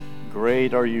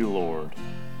Great are you, Lord.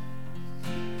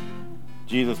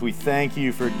 Jesus, we thank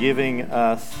you for giving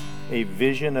us a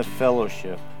vision of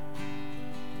fellowship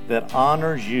that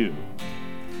honors you.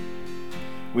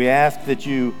 We ask that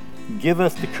you give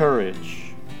us the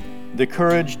courage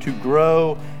to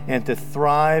grow and to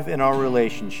thrive in our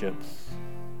relationships,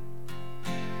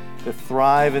 to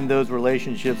thrive in those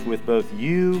relationships with both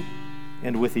you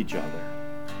and with each other.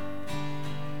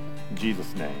 In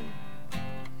Jesus' name,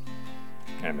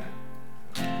 amen.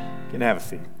 You can have a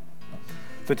seat.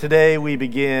 So today we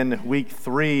begin week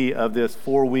 3 of this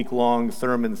 4-week-long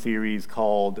sermon series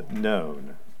called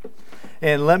Known.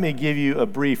 And let me give you a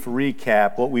brief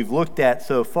recap. What we've looked at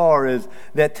so far is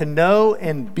that to know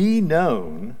and be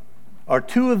known are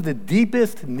two of the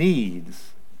deepest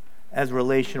needs as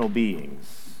relational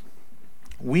beings.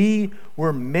 We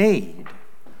were made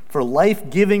for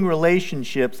life-giving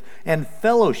relationships and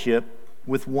fellowship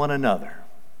with one another.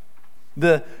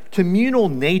 The communal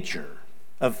nature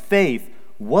of faith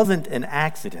wasn't an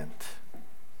accident.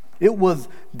 It was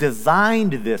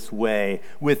designed this way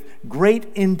with great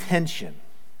intention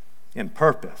and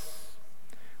purpose.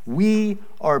 We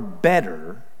are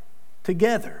better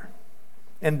together.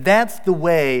 And that's the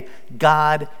way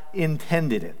God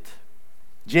intended it.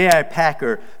 J.I.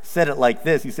 Packer said it like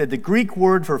this. He said, the Greek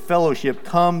word for fellowship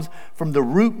comes from the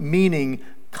root meaning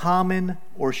common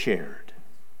or shared.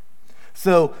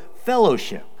 So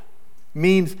fellowship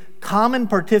means common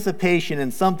participation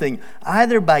in something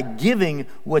either by giving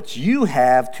what you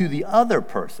have to the other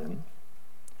person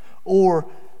or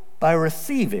by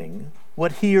receiving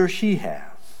what he or she has.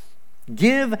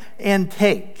 Give and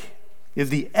take is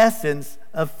the essence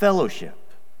of fellowship.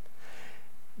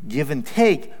 Give and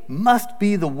take must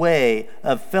be the way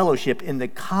of fellowship in the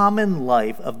common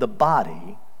life of the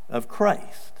body of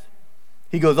Christ.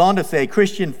 He goes on to say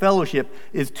Christian fellowship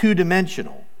is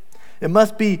two-dimensional. It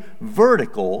must be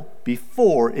vertical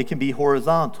before it can be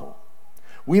horizontal.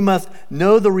 We must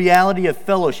know the reality of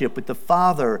fellowship with the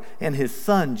Father and His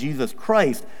Son, Jesus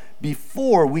Christ,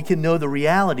 before we can know the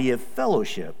reality of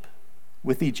fellowship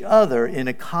with each other in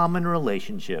a common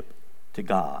relationship to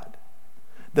God.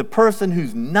 The person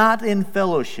who's not in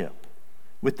fellowship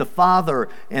with the Father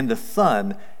and the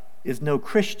Son is no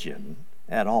Christian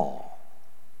at all.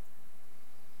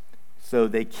 So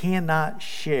they cannot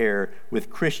share with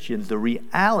Christians the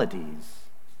realities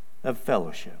of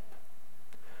fellowship.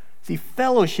 See,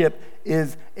 fellowship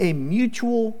is a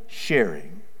mutual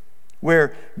sharing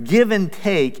where give and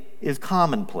take is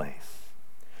commonplace.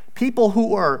 People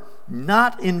who are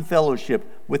not in fellowship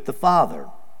with the Father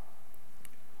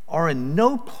are in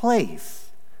no place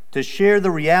to share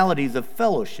the realities of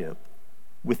fellowship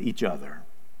with each other.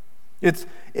 It's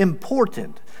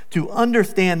important to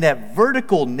understand that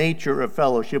vertical nature of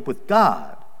fellowship with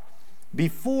God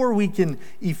before we can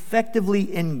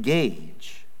effectively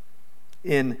engage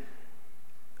in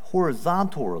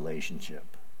horizontal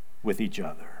relationship with each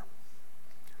other.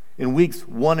 In weeks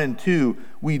 1 and 2,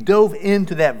 we dove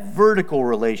into that vertical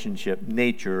relationship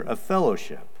nature of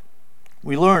fellowship.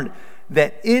 We learned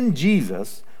that in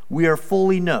Jesus, we are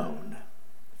fully known,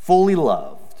 fully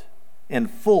loved,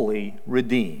 and fully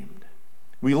redeemed.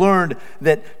 We learned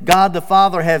that God the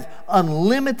Father has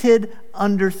unlimited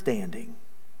understanding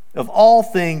of all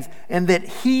things and that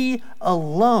He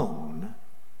alone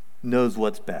knows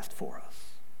what's best for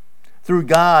us. Through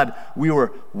God, we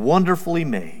were wonderfully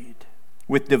made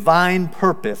with divine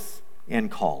purpose and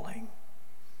calling.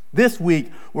 This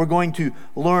week, we're going to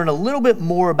learn a little bit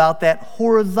more about that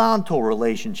horizontal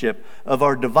relationship of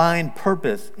our divine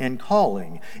purpose and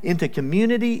calling into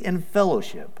community and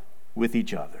fellowship with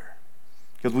each other.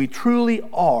 Because we truly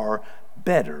are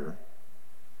better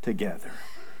together.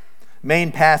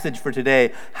 Main passage for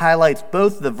today highlights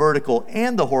both the vertical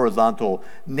and the horizontal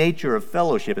nature of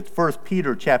fellowship. It's 1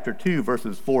 Peter chapter 2,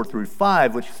 verses 4 through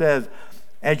 5, which says,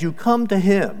 as you come to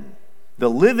Him, the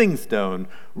living stone,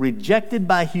 rejected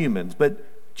by humans, but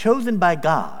chosen by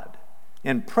God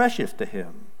and precious to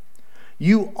Him,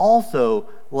 you also,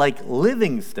 like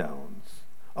living stones,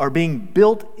 are being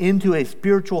built into a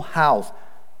spiritual house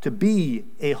to be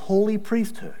a holy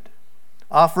priesthood,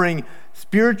 offering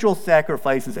spiritual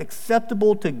sacrifices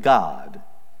acceptable to God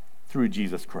through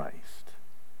Jesus Christ.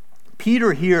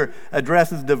 Peter here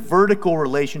addresses the vertical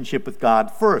relationship with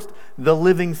God first, the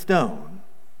living stone.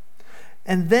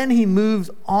 And then he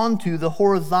moves on to the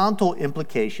horizontal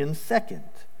implications second.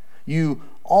 You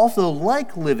also,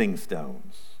 like living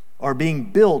stones, are being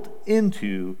built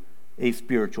into a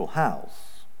spiritual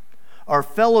house. Our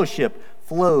fellowship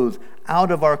flows out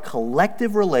of our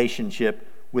collective relationship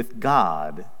with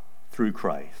God through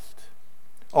Christ.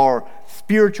 Our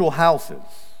spiritual houses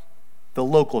the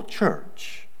local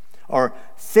church, are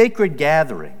sacred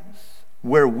gatherings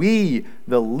where we,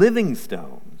 the living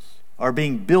stones, are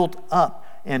being built up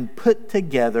and put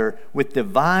together with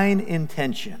divine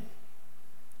intention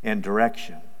and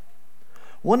direction.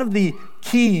 One of the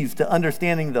keys to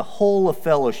understanding the whole of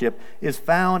fellowship is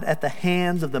found at the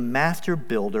hands of the master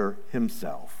builder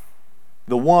himself,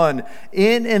 the one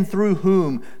in and through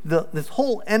whom this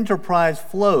whole enterprise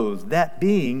flows, that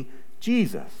being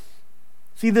Jesus.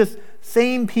 See, this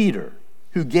same Peter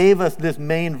who gave us this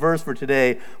main verse for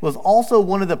today was also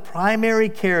one of the primary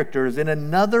characters in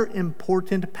another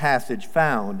important passage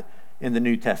found in the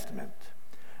New Testament.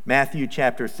 Matthew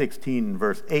chapter 16,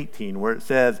 verse 18, where it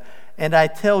says, "And I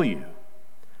tell you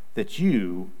that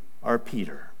you are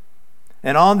Peter,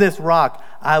 and on this rock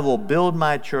I will build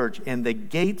my church, and the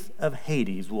gates of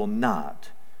Hades will not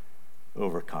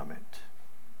overcome it."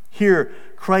 Here,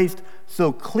 Christ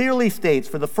so clearly states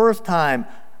for the first time,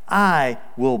 "I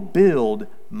will build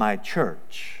my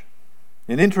church."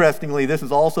 And interestingly, this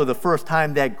is also the first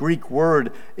time that Greek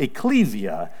word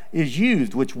ecclesia is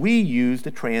used, which we use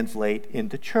to translate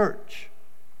into church.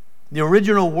 The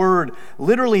original word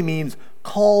literally means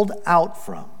called out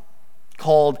from,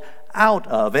 called out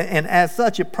of, and as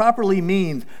such it properly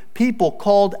means people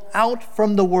called out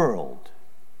from the world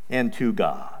and to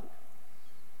God.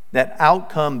 That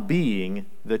outcome being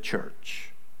the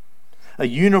church. A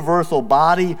universal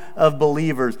body of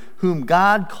believers whom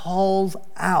God calls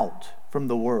out from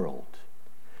the world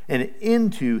and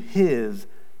into his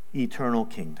eternal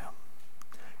kingdom.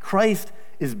 Christ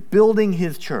is building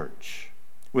his church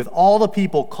with all the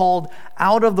people called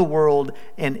out of the world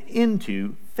and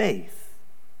into faith.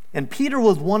 And Peter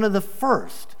was one of the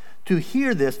first to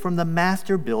hear this from the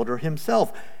master builder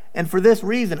himself. And for this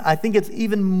reason, I think it's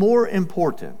even more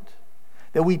important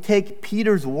that we take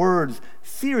Peter's words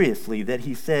seriously that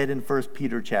he said in 1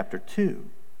 Peter chapter 2.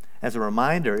 As a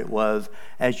reminder, it was,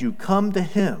 "As you come to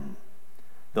him,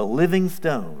 the living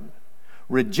stone,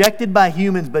 rejected by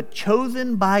humans but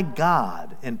chosen by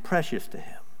God and precious to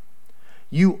him,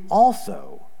 you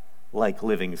also, like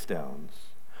living stones,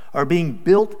 are being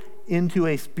built into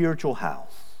a spiritual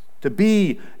house, to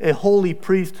be a holy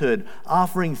priesthood,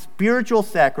 offering spiritual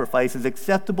sacrifices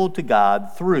acceptable to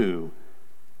God through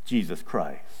Jesus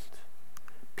Christ."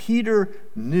 Peter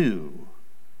knew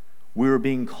we were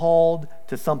being called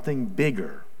to something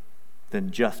bigger than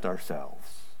just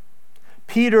ourselves.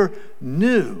 Peter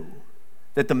knew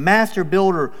that the master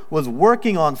builder was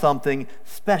working on something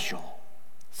special,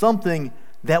 something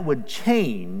that would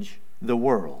change the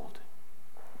world.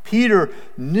 Peter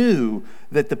knew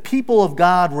that the people of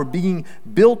God were being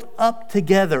built up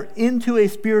together into a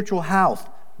spiritual house,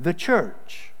 the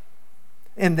church,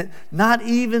 and that not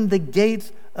even the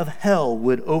gates of hell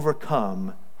would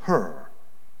overcome her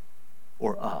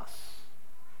or us.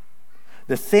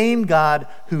 The same God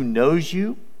who knows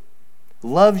you,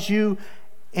 loves you,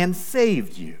 and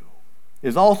saved you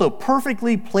is also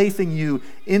perfectly placing you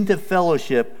into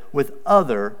fellowship with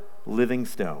other living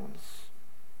stones.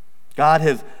 God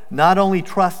has not only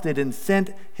trusted and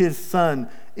sent his Son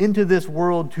into this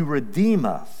world to redeem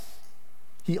us,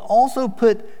 he also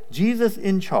put Jesus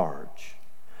in charge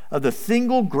of the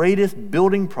single greatest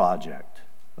building project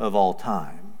of all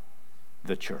time,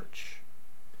 the church.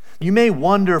 You may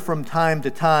wonder from time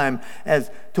to time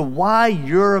as to why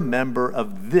you're a member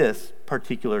of this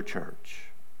particular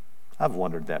church. I've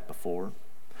wondered that before.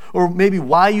 Or maybe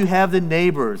why you have the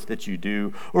neighbors that you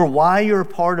do, or why you're a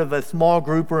part of a small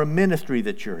group or a ministry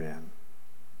that you're in.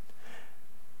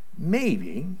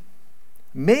 Maybe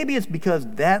it's because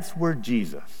that's where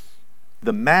Jesus,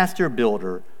 the master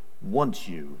builder, wants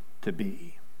you to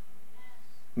be.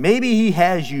 Maybe he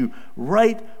has you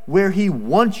right where he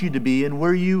wants you to be and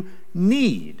where you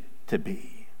need to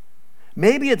be.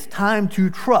 Maybe it's time to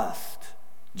trust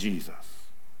Jesus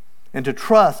and to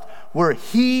trust where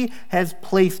he has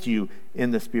placed you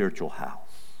in the spiritual house.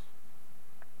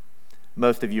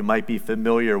 Most of you might be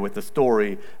familiar with the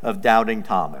story of Doubting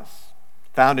Thomas.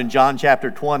 Found in John chapter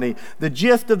 20, the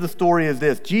gist of the story is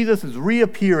this: Jesus is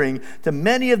reappearing to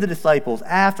many of the disciples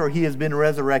after he has been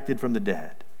resurrected from the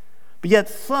dead. But yet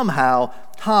somehow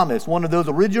Thomas, one of those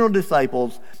original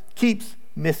disciples, keeps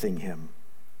missing him.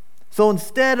 So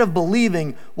instead of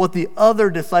believing what the other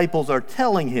disciples are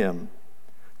telling him,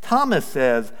 Thomas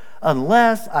says,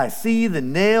 "Unless I see the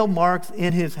nail marks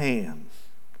in his hands,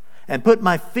 and put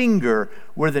my finger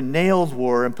where the nails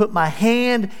were, and put my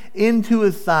hand into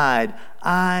his side,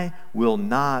 I will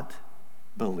not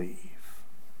believe."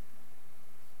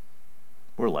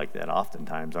 We're like that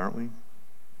oftentimes, aren't we?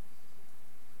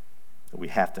 That we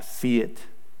have to see it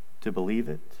to believe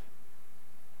it.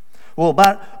 Well,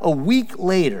 about a week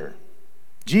later,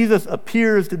 Jesus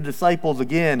appears to the disciples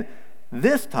again.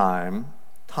 This time,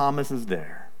 Thomas is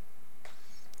there.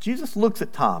 Jesus looks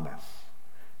at Thomas,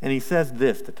 and he says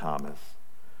this to Thomas,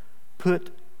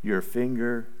 "Put your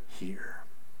finger here.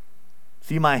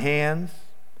 See my hands?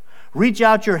 Reach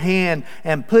out your hand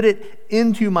and put it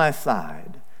into my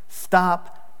side.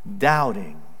 Stop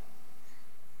doubting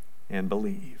and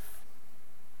believe."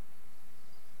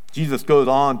 Jesus goes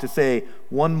on to say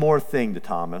one more thing to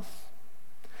Thomas.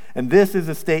 And this is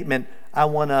a statement I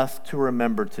want us to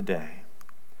remember today.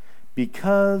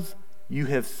 "Because you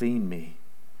have seen me,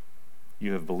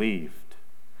 you have believed.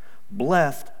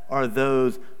 Blessed are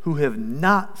those who have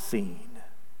not seen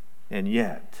and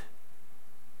yet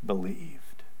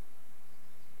believed."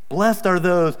 Blessed are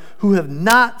those who have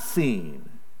not seen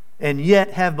and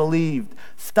yet have believed.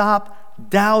 Stop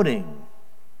doubting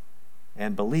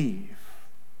and believe.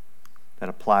 That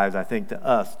applies, I think, to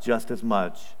us just as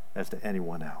much as to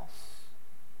anyone else.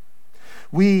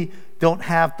 We don't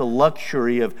have the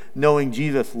luxury of knowing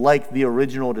Jesus like the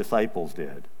original disciples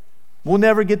did. We'll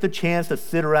never get the chance to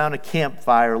sit around a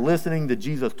campfire listening to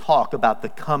Jesus talk about the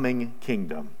coming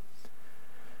kingdom.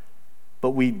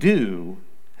 But we do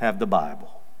have the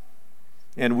Bible,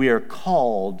 and we are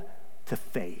called to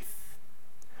faith.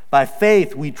 By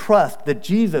faith, we trust that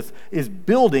Jesus is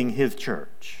building his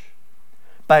church.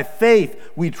 By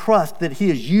faith, we trust that he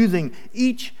is using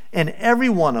each and every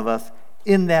one of us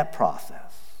in that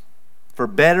process. For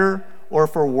better or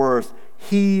for worse,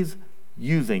 he's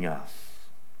using us.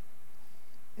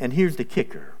 And here's the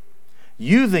kicker.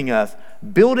 Using us,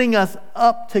 building us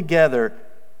up together,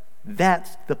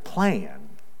 that's the plan.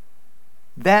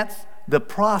 That's the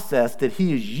process that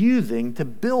he is using to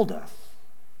build us.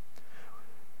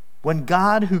 When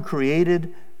God, who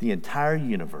created the entire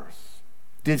universe,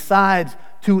 decides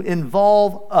to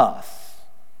involve us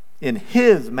in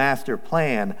his master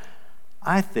plan,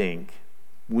 I think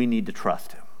we need to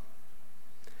trust him.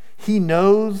 He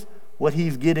knows what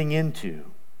he's getting into.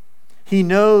 He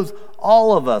knows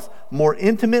all of us more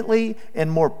intimately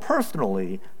and more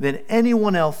personally than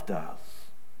anyone else does.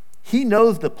 He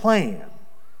knows the plan,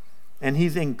 and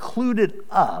he's included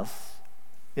us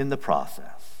in the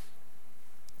process.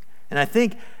 And I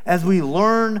think as we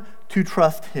learn to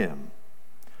trust him,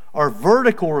 our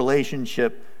vertical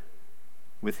relationship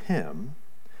with him,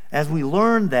 as we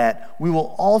learn that, we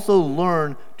will also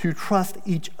learn to trust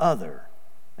each other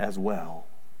as well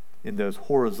in those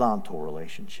horizontal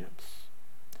relationships.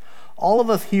 All of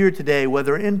us here today,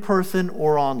 whether in person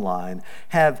or online,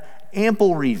 have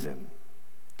ample reason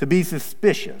to be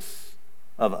suspicious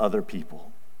of other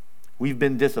people. We've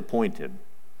been disappointed.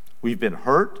 We've been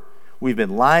hurt. We've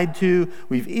been lied to.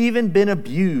 We've even been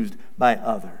abused by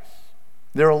others.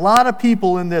 There are a lot of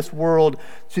people in this world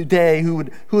today who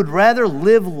would rather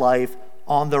live life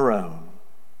on their own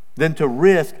than to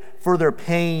risk further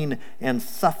pain and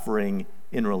suffering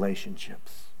in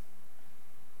relationships.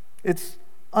 It's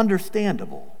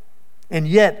understandable. And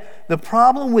yet, the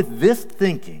problem with this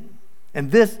thinking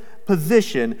and this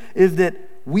position is that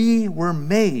we were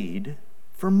made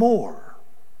for more.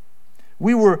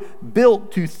 We were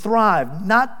built to thrive,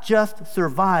 not just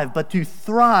survive, but to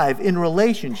thrive in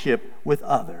relationship with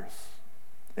others.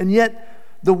 And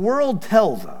yet, the world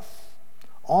tells us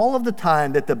all of the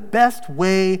time that the best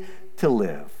way to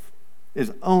live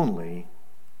is only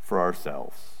for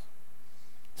ourselves.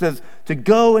 It says to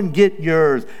go and get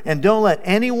yours, and don't let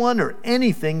anyone or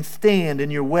anything stand in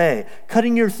your way.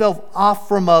 Cutting yourself off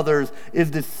from others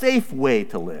is the safe way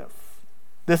to live,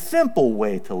 the simple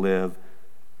way to live,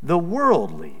 the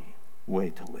worldly way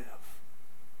to live.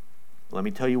 Let me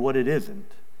tell you what it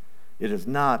isn't. It is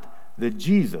not the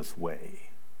Jesus way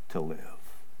to live.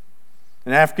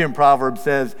 An African proverb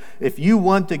says, if you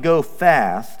want to go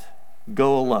fast,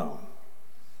 go alone.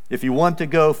 If you want to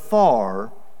go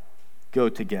far, go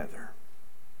together.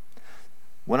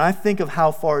 When I think of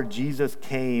how far Jesus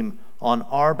came on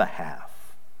our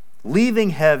behalf,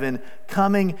 leaving heaven,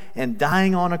 coming and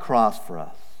dying on a cross for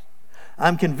us,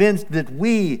 I'm convinced that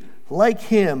we, like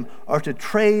him, are to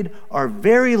trade our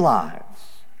very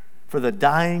lives for the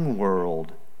dying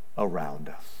world around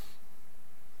us.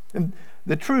 And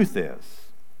the truth is,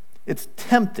 it's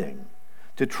tempting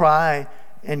to try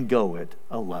and go it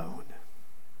alone.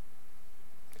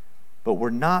 But we're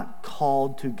not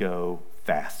called to go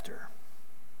faster.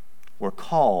 We're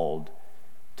called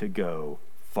to go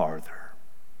farther.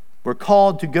 We're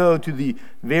called to go to the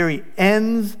very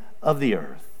ends of the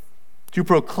earth, to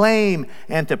proclaim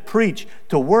and to preach,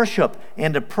 to worship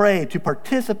and to pray, to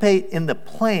participate in the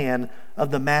plan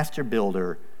of the master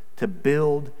builder to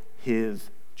build his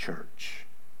church.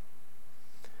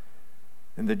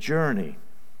 And the journey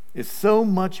is so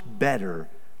much better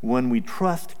when we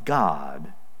trust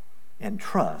God and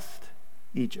trust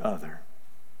each other.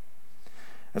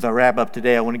 As I wrap up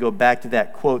today, I want to go back to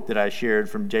that quote that I shared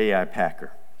from J.I.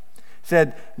 Packer. It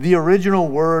said, "The original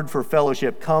word for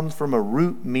fellowship comes from a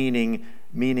root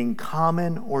meaning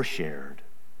common or shared.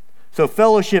 So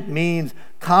fellowship means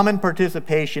common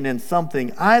participation in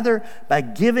something, either by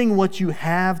giving what you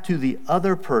have to the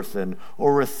other person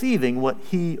or receiving what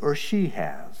he or she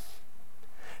has.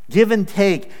 Give and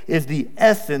take is the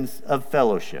essence of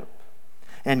fellowship.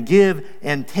 And give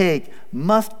and take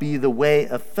must be the way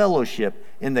of fellowship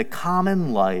in the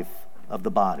common life of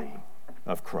the body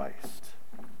of Christ."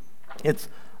 It's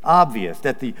obvious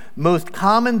that the most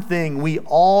common thing we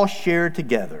all share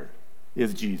together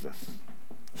is Jesus.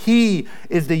 He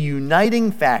is the uniting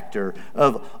factor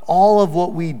of all of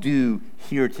what we do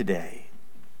here today.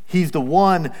 He's the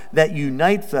one that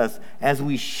unites us as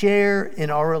we share in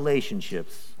our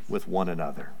relationships with one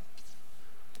another.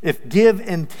 If give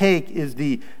and take is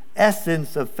the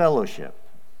essence of fellowship,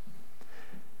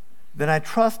 then I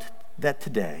trust that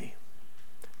today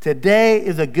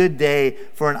is a good day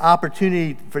for an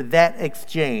opportunity for that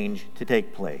exchange to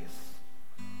take place.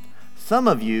 Some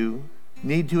of you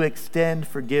need to extend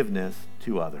forgiveness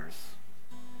to others,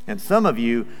 and some of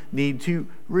you need to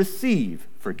receive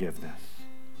forgiveness.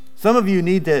 Some of you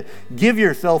need to give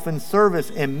yourself in service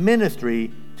and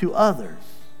ministry to others.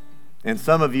 And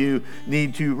some of you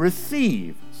need to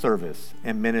receive service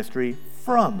and ministry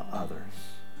from others.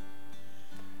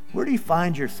 Where do you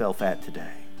find yourself at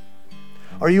today?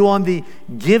 Are you on the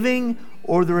giving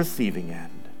or the receiving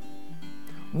end?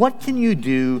 What can you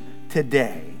do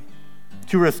today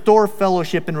to restore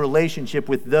fellowship and relationship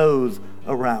with those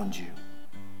around you?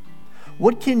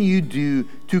 What can you do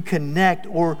to connect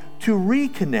or to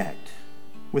reconnect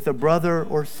with a brother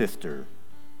or sister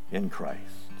in Christ?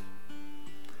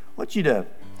 I want you to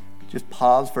just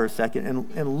pause for a second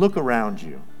and look around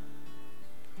you.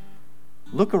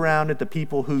 Look around at the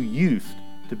people who used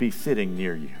to be sitting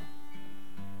near you,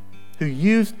 who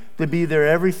used to be there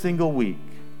every single week,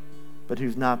 but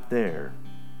who's not there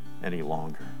any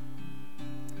longer.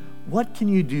 What can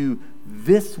you do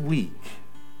this week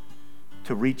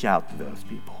to reach out to those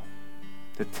people,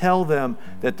 to tell them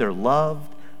that they're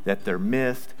loved, that they're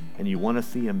missed, and you want to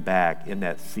see them back in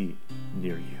that seat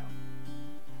near you?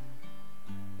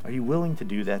 Are you willing to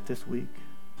do that this week?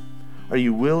 Are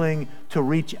you willing to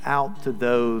reach out to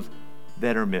those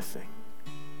that are missing?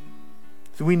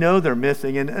 So we know they're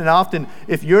missing, and often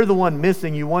if you're the one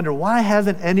missing, you wonder, why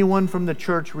hasn't anyone from the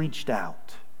church reached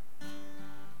out?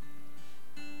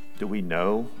 Do we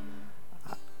know?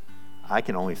 I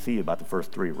can only see about the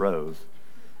first 3 rows.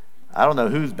 I don't know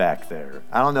who's back there.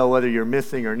 I don't know whether you're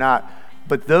missing or not,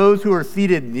 but those who are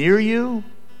seated near you,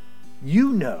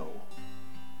 you know.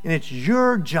 And it's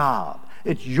your job,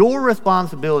 it's your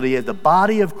responsibility as the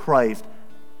body of Christ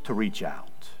to reach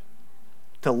out,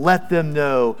 to let them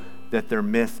know that they're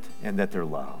missed and that they're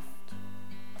loved.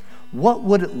 What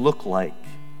would it look like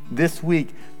this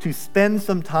week to spend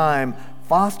some time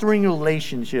fostering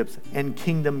relationships and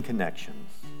kingdom connections?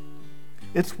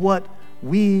 It's what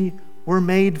we were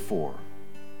made for,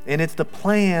 and it's the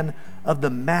plan of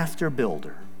the master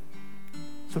builder.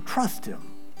 So trust him.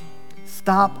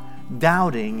 Stop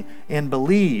doubting and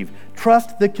believe.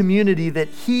 Trust the community that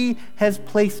he has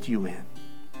placed you in.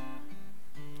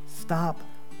 Stop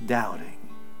doubting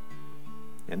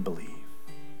and believe.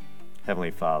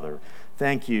 Heavenly Father,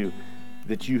 thank you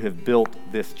that you have built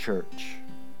this church.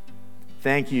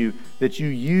 Thank you that you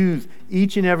use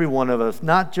each and every one of us,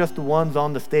 not just the ones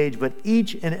on the stage, but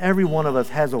each and every one of us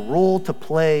has a role to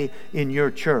play in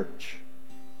your church.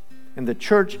 And the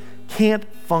church can't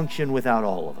function without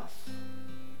all of us.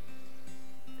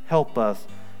 Help us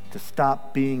to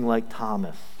stop being like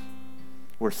Thomas,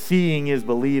 where seeing is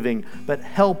believing, but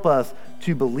help us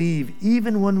to believe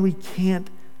even when we can't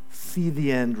see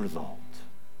the end result.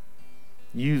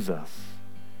 Use us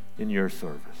in your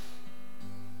service.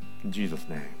 In Jesus'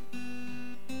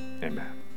 name, amen.